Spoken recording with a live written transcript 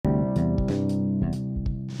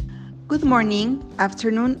Good morning,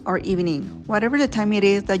 afternoon, or evening, whatever the time it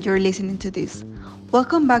is that you're listening to this.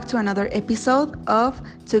 Welcome back to another episode of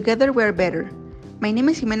Together We're Better. My name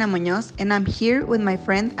is Jimena Muñoz, and I'm here with my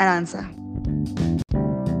friend Aranza.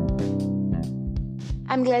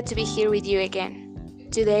 I'm glad to be here with you again.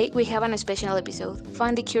 Today we have a special episode,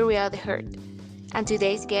 Find the Cure Without the Hurt. And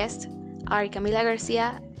today's guests are Camila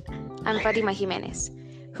Garcia and Fatima Jimenez,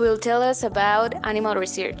 who will tell us about animal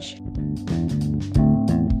research.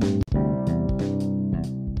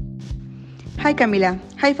 Hi Camila.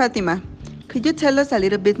 Hi Fatima. Could you tell us a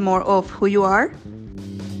little bit more of who you are?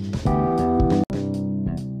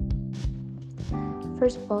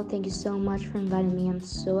 First of all, thank you so much for inviting me. I'm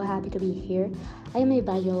so happy to be here. I am a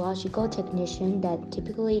biological technician that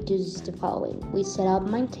typically does the following. We set up,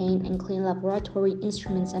 maintain, and clean laboratory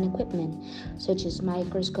instruments and equipment, such as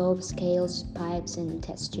microscopes, scales, pipes, and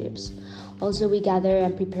test tubes. Also, we gather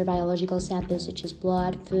and prepare biological samples such as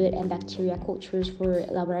blood, food, and bacteria cultures for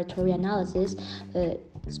laboratory analysis.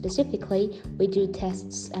 Specifically, we do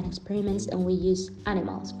tests and experiments, and we use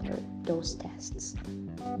animals for those tests.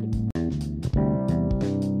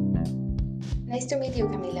 Nice to meet you,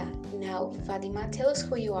 Camila. Now, Fatima, tell us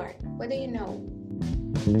who you are. What do you know?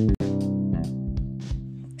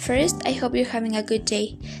 First, I hope you're having a good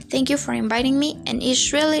day. Thank you for inviting me, and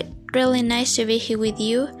it's really nice to be here with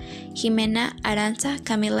you, Jimena, Aranza,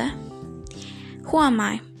 Camila. Who am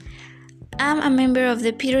I? I'm a member of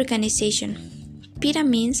the PETA organization. PETA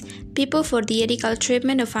means People for the Ethical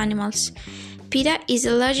Treatment of Animals. PETA is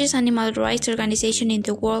the largest animal rights organization in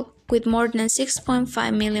the world, with more than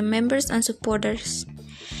 6.5 million members and supporters.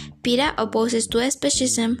 PETA opposes to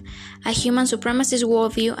speciesism, a human supremacist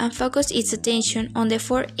worldview, and focuses its attention on the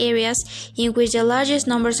 4 areas in which the largest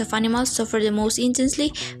numbers of animals suffer the most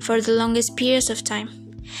intensely for the longest periods of time.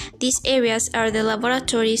 These areas are the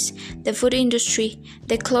laboratories, the food industry,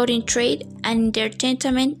 the clothing trade, and the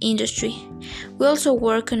entertainment industry. We also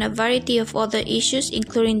work on a variety of other issues,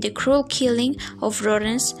 including the cruel killing of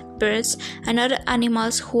rodents, birds, and other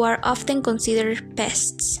animals who are often considered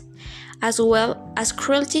pests, as well as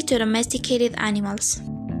cruelty to domesticated animals.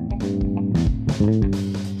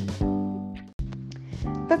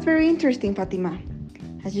 That's very interesting, Fatima.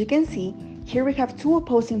 As you can see, here we have 2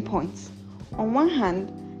 opposing points. On one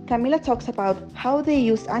hand, Camila talks about how they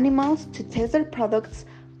use animals to test their products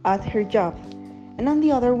at her job. And on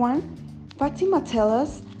the other one, Fatima tells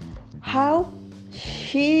us how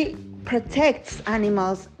she protects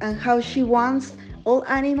animals and how she wants all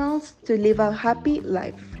animals to live a happy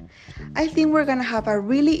life. I think we're going to have a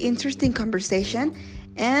really interesting conversation,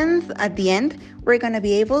 and at the end, we're going to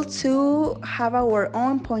be able to have our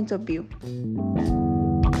own point of view.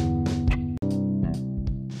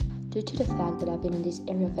 Due to the fact that I've been in this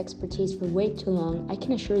area of expertise for way too long, I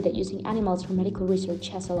can assure that using animals for medical research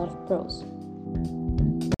has a lot of pros.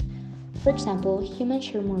 For example, humans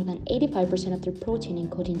share more than 85% of their protein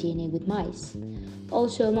encoding DNA with mice.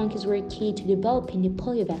 Also, monkeys were key to developing the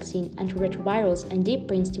polio vaccine, antiretrovirals, and deep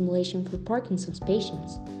brain stimulation for Parkinson's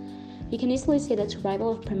patients. We can easily say that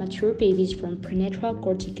survival of premature babies from prenatal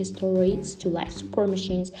corticosteroids to life support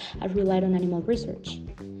machines have relied on animal research.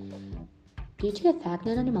 Due to the fact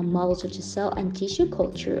that animal models such as cell and tissue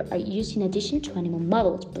culture are used in addition to animal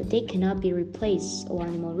models, but they cannot be replaced by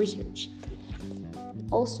animal research.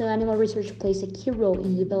 Also, animal research plays a key role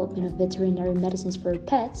in the development of veterinary medicines for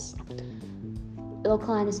pets.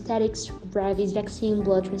 Local anesthetics, rabies vaccine,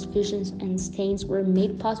 blood transfusions, and stains were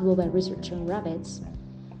made possible by research on rabbits.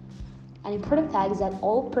 An important fact is that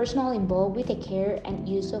all personnel involved with the care and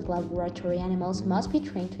use of laboratory animals must be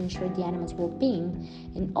trained to ensure the animal's well-being,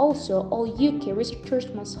 and also all UK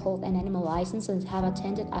researchers must hold an animal license and have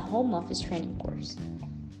attended a home office training course.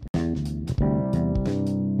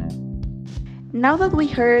 Now that we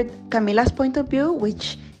heard Camila's point of view,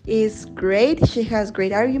 which is great, she has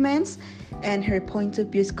great arguments, and her point of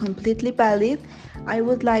view is completely valid, I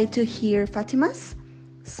would like to hear Fatima's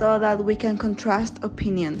so that we can contrast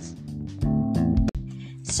opinions.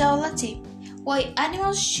 So let's see, why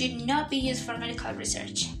animals should not be used for medical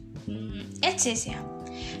research. It's easy.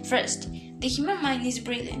 First, the human mind is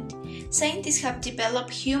brilliant. Scientists have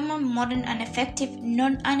developed human, modern, and effective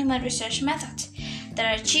non-animal research methods that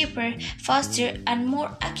are cheaper, faster, and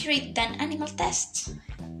more accurate than animal tests.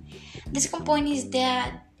 The second point is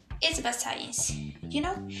that it's bad science.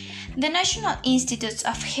 The National Institutes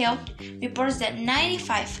of Health reports that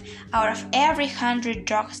 95 out of every 100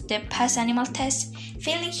 drugs that pass animal tests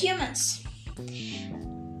fail in humans.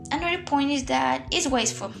 Another point is that it's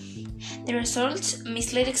wasteful. The results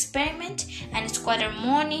mislead experiment and squander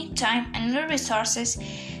money, time, and other resources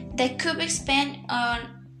that could be spent on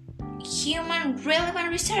human relevant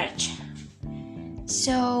research.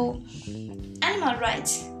 So, animal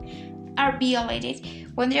rights are violated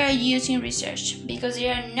when they are used in research because they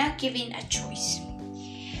are not given a choice.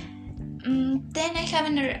 Then I have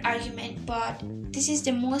another argument, but this is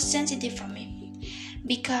the most sensitive for me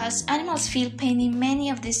because animals feel pain in many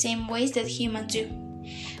of the same ways that humans do.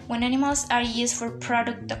 When animals are used for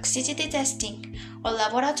product toxicity testing or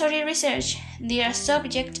laboratory research, they are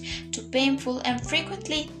subject to painful and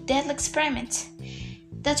frequently deadly experiments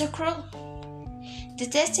that are cruel. The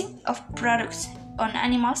testing of products on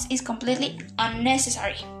animals is completely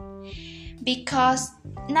unnecessary because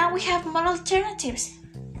now we have more alternatives.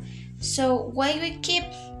 So why we keep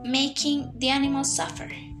making the animals suffer?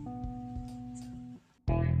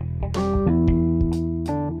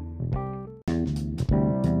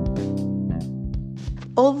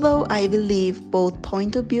 Although I believe both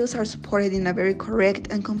point of views are supported in a very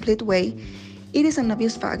correct and complete way, it is an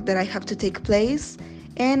obvious fact that I have to take place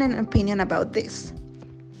and an opinion about this.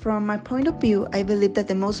 From my point of view, I believe that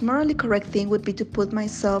the most morally correct thing would be to put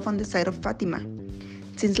myself on the side of Fatima,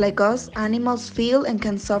 since like us, animals feel and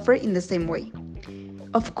can suffer in the same way.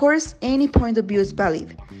 Of course, any point of view is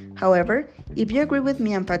valid. However, if you agree with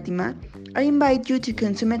me and Fatima, I invite you to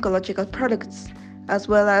consume ecological products, as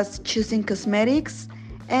well as choosing cosmetics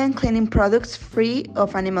and cleaning products free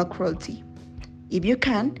of animal cruelty. If you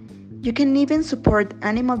can even support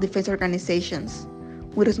animal defense organizations.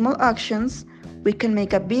 With small actions, we can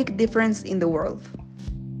make a big difference in the world.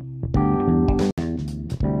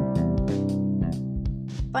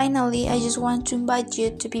 Finally, I just want to invite you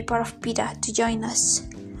to be part of PETA to join us.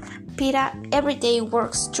 PETA every day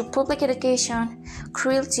works through public education,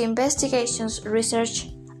 cruelty investigations, research,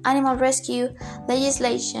 animal rescue,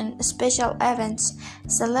 legislation, special events,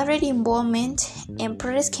 celebrity involvement, and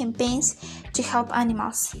protest campaigns to help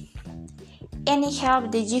animals. Any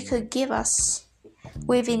help that you could give us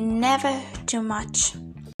will be never too much.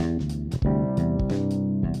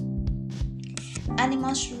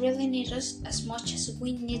 Animals really need us as much as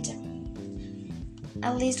we need them.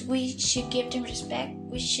 At least we should give them respect.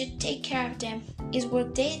 We should take care of them. It's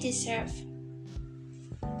what they deserve.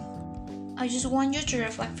 I just want you to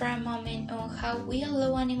reflect for a moment on how we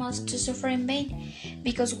allow animals to suffer in vain,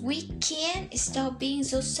 because we can't stop being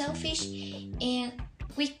so selfish and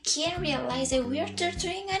we can't realize that we are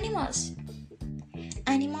torturing animals.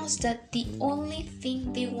 Animals that the only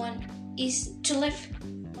thing they want is to live.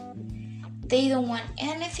 They don't want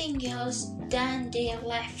anything else than their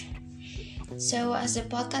life. So as the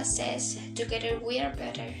podcast says, together we are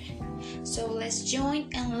better. So let's join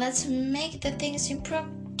and let's make the things improve.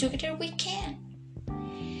 Together we can.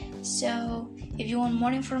 So if you want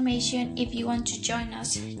more information, if you want to join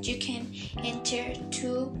us, you can enter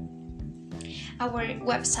to our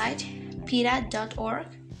website peta.org.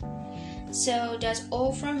 So that's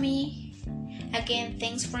all from me. Again,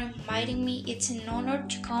 thanks for inviting me. It's an honor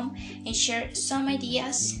to come and share some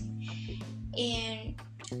ideas, and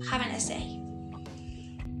have a nice day.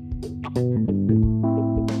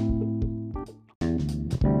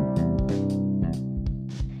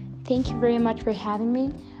 Thank you very much for having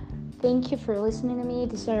me. Thank you for listening to me.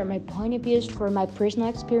 These are my point of views for my personal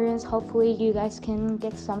experience. Hopefully you guys can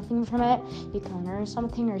get something from it. You can learn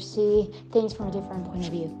something or see things from a different point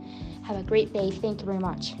of view. Have a great day. Thank you very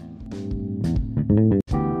much.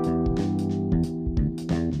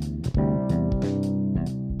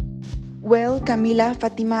 Well, Camila,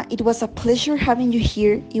 Fatima, it was a pleasure having you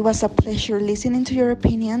here. It was a pleasure listening to your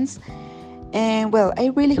opinions. And well, I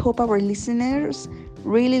really hope our listeners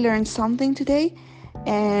really learned something today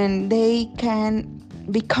and they can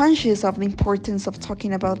be conscious of the importance of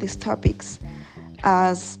talking about these topics,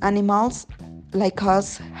 as animals like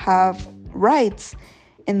us have rights,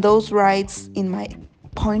 and those rights, in my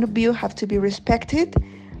point of view, have to be respected,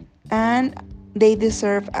 and they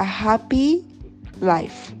deserve a happy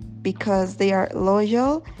life because they are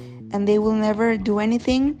loyal and they will never do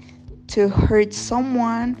anything to hurt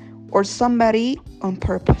someone or somebody on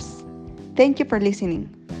purpose. Thank you for listening.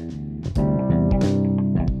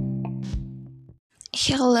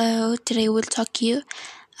 Hello, today we'll talk to you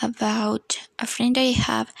about a friend I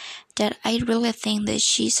have that I really think that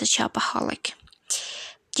she's a shopaholic.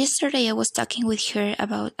 Yesterday I was talking with her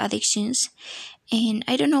about addictions, and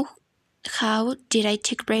I don't know how did I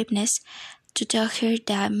take braveness to tell her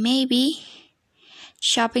that maybe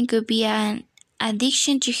shopping could be an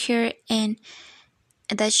addiction to her and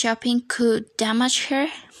that shopping could damage her,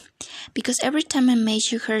 because every time I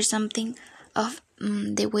mention her something of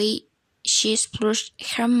the way she splurged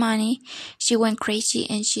her money, she went crazy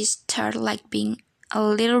and she started like being a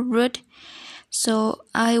little rude So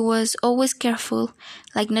I was always careful,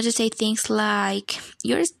 like not to say things like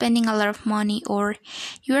you're spending a lot of money or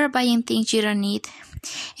you're buying things you don't need.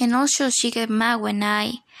 And also she got mad when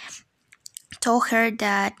I told her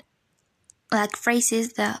that, like,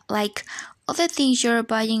 phrases that like all the things you're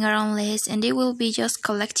buying are on list and they will be just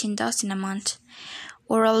collecting dust in a month.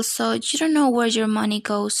 Or also, you don't know where your money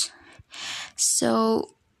goes.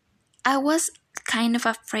 So I was kind of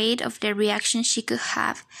afraid of the reaction she could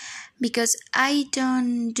have, because I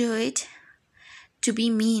don't do it to be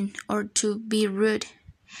mean or to be rude.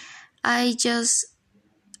 I just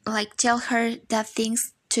like tell her that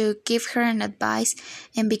things to give her an advice,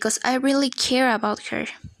 and because I really care about her.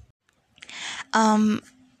 In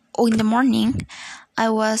the morning, I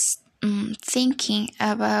was thinking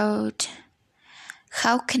about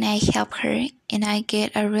how can I help her, and I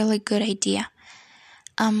get a really good idea.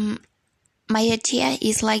 My idea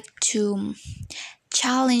is like to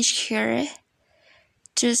challenge her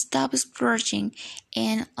to stop splurging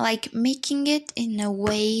and like making it in a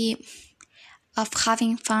way of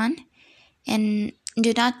having fun, and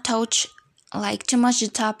do not touch like too much the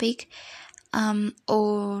topic,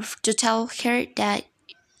 or to tell her that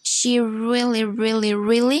she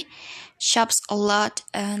really shops a lot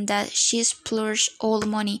and that she splurges all the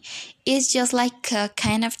money. It's just like a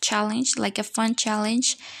kind of challenge, like a fun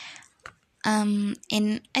challenge, and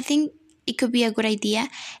I think it could be a good idea.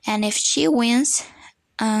 And if she wins,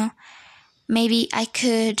 maybe I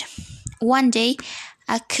could one day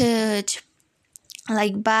I could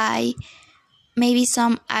like buy maybe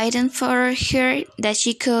some item for her that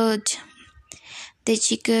she could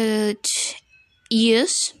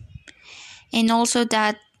use, and also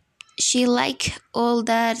that she like all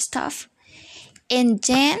that stuff. And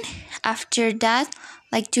then after that,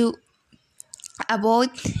 like to avoid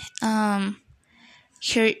her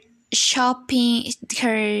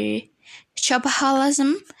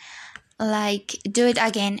shopaholicism, like do it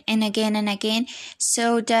again and again and again,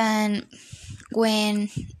 so that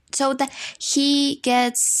he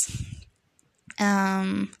gets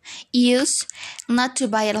used not to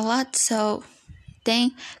buy it a lot, so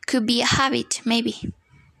then could be a habit maybe.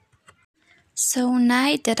 So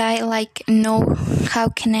now that I like know how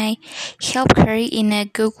can I help her in a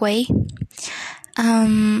good way,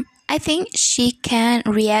 I think she can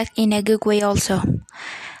react in a good way also.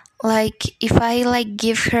 Like if I like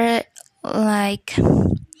give her like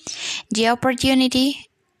the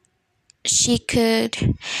opportunity, she could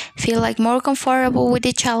feel like more comfortable with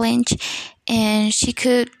the challenge, and she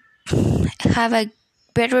could have a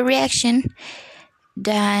better reaction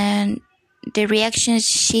than the reactions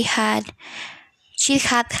she had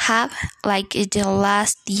like the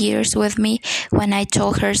last years with me when I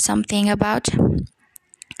told her something about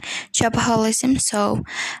shopaholicism. So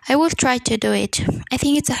I will try to do it. I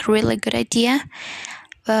think it's a really good idea,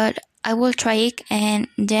 but I will try it and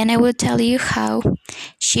then I will tell you how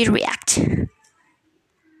she reacts.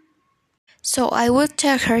 So I will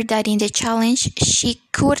tell her that in the challenge she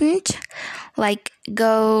couldn't like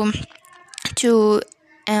go to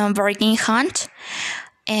bargain hunt,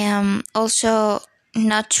 and also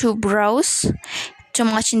not to browse too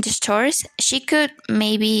much in the stores. She could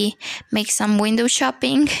maybe make some window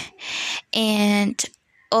shopping, and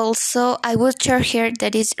also I will tell her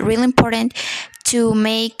that it's really important to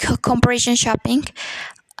make comparison shopping.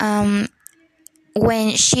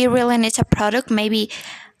 When she really needs a product, maybe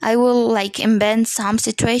I will like invent some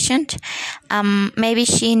situation. Maybe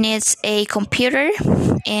she needs a computer,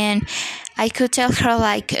 and I could tell her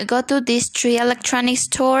like go to these 3 electronic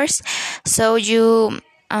stores, so you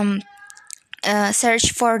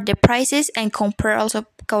search for the prices and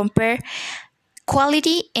compare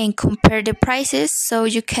quality and compare the prices, so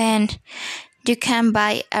you can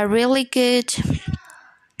buy a really good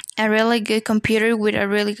computer with a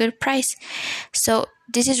really good price. So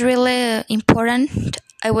this is really important.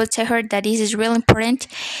 I will tell her that this is really important,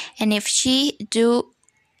 and if she do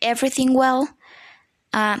everything well,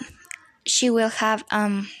 she will have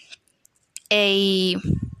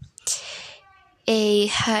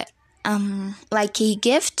like a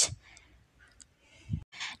gift.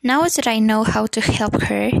 Now that I know how to help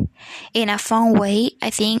her in a fun way,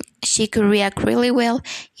 I think she could react really well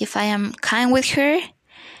if I am kind with her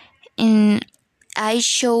and I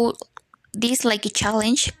show this like a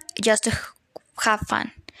challenge just to have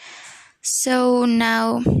fun. So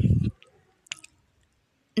now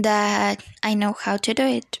that I know how to do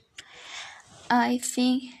it, I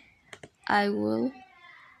think I will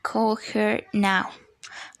call her now,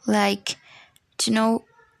 like to know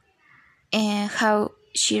how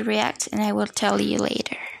she reacts, and I will tell you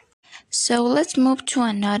later. So let's move to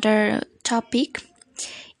another topic.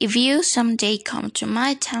 if you someday come to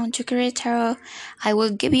my town, to Querétaro, I will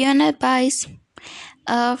give you an advice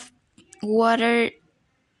of what are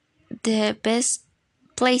the best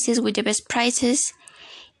places with the best prices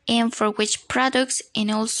and for which products, and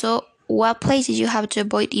also what places you have to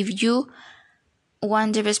avoid if you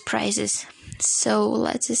want the best prices. So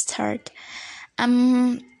let's start.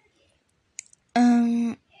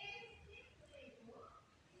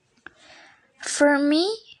 For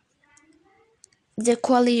me, the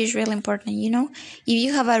quality is really important. If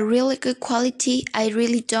you have a really good quality, I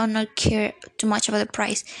really do not care too much about the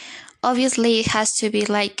price. Obviously, it has to be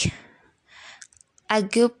like a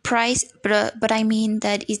good price, but I mean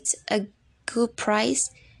that it's a good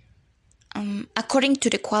price according to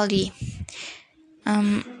the quality.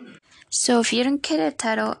 So if you're in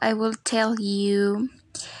Querétaro, I will tell you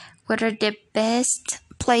what are the best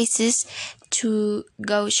places to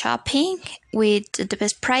go shopping with the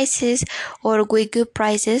best prices or with good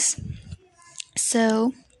prices.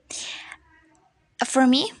 So for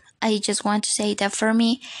me, I just want to say that for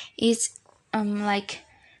me it's like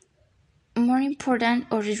more important,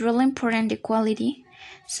 or is really important, the quality.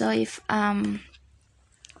 So if an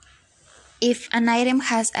item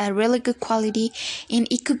has a really good quality and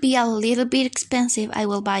it could be a little bit expensive, I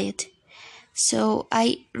will buy it. So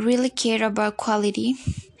I really care about quality.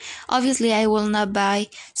 Obviously, I will not buy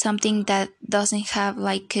something that doesn't have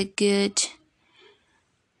like a good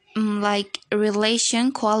like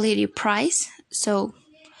relation quality price. So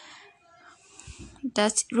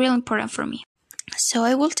that's really important for me. So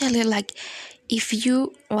I will tell you, like, if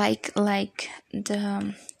you like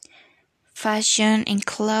the fashion and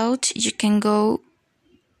clothes, you can go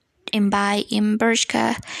and buy in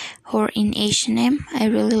Bershka or in H&M. I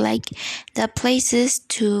really like the places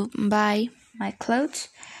to buy my clothes.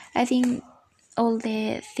 I think all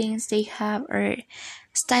the things they have are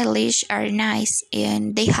stylish, are nice,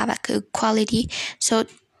 and they have a good quality. So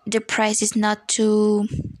the price is not too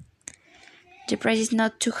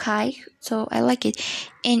high. So I like it.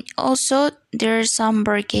 And also there are some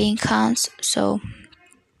bargain counts, so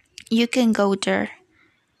you can go there.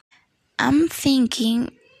 I'm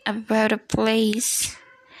thinking about a place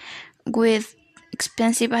with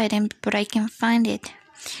expensive items, but I can find it.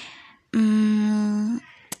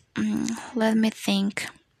 Let me think.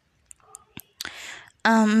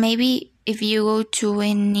 Maybe if you go to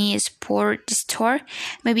any sport store,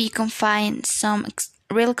 maybe you can find some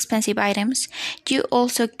real expensive items. You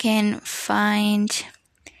also can find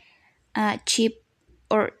cheap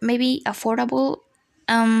or maybe affordable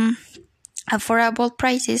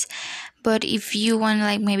prices. But if you want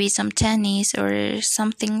like maybe some tennis or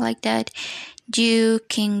something like that, you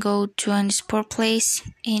can go to a sport place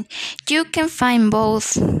and you can find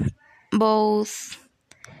both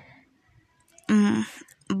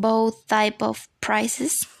type of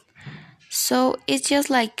prices. So it's just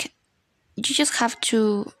like you just have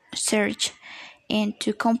to search and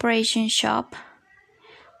to comparison shop.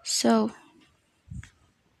 So,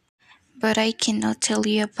 but I cannot tell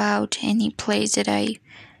you about any place that I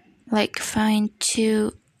like find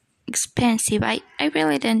too expensive. I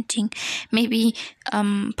really don't think. Maybe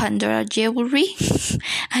Pandora jewelry.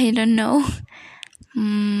 I don't know.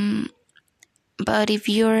 But if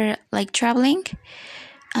you're like traveling,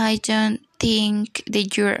 I don't think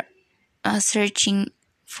that you're searching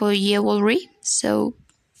for jewelry. So,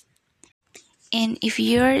 and if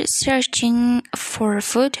you're searching for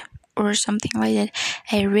food or something like that,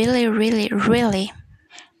 I really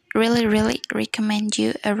recommend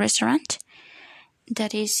you a restaurant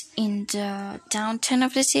that is in the downtown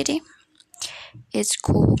of the city. It's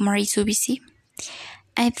called Marisubisi.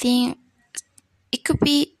 I think it could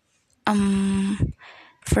be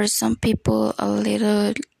for some people a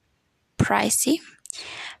little pricey,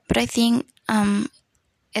 but I think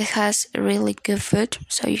it has really good food,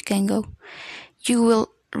 so you can go. You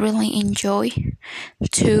will really enjoy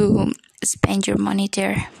to spend your money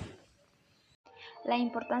there. La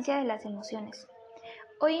importancia de las emociones.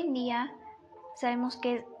 Hoy en día sabemos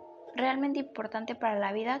que es realmente importante para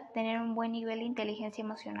la vida tener un buen nivel de inteligencia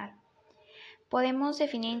emocional. Podemos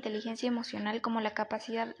definir inteligencia emocional como la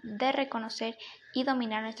capacidad de reconocer y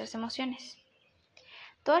dominar nuestras emociones.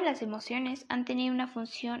 Todas las emociones han tenido una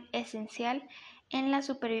función esencial en la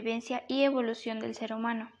supervivencia y evolución del ser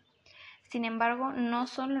humano. Sin embargo, no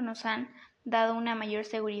solo nos han dado una mayor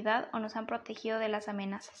seguridad o nos han protegido de las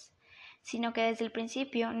amenazas, sino que desde el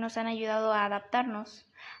principio nos han ayudado a adaptarnos,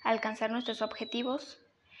 a alcanzar nuestros objetivos,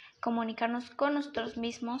 comunicarnos con nosotros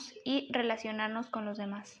mismos y relacionarnos con los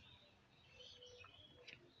demás.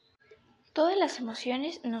 Todas las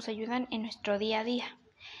emociones nos ayudan en nuestro día a día.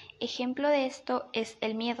 Ejemplo de esto es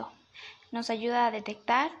el miedo. nos ayuda a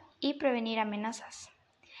detectar y prevenir amenazas.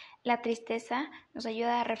 La tristeza nos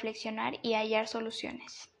ayuda a reflexionar y a hallar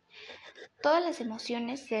soluciones. Todas las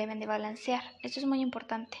emociones se deben de balancear, esto es muy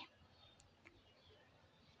importante.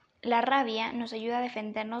 La rabia nos ayuda a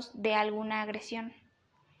defendernos de alguna agresión.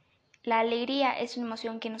 La alegría es una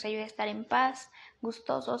emoción que nos ayuda a estar en paz,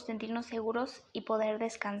 gustosos, sentirnos seguros y poder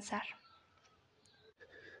descansar.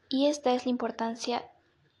 Y esta es la importancia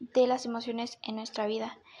de las emociones en nuestra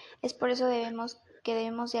vida. Es por eso que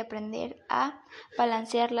debemos de aprender a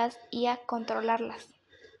balancearlas y a controlarlas.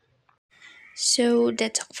 So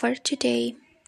that's all for today.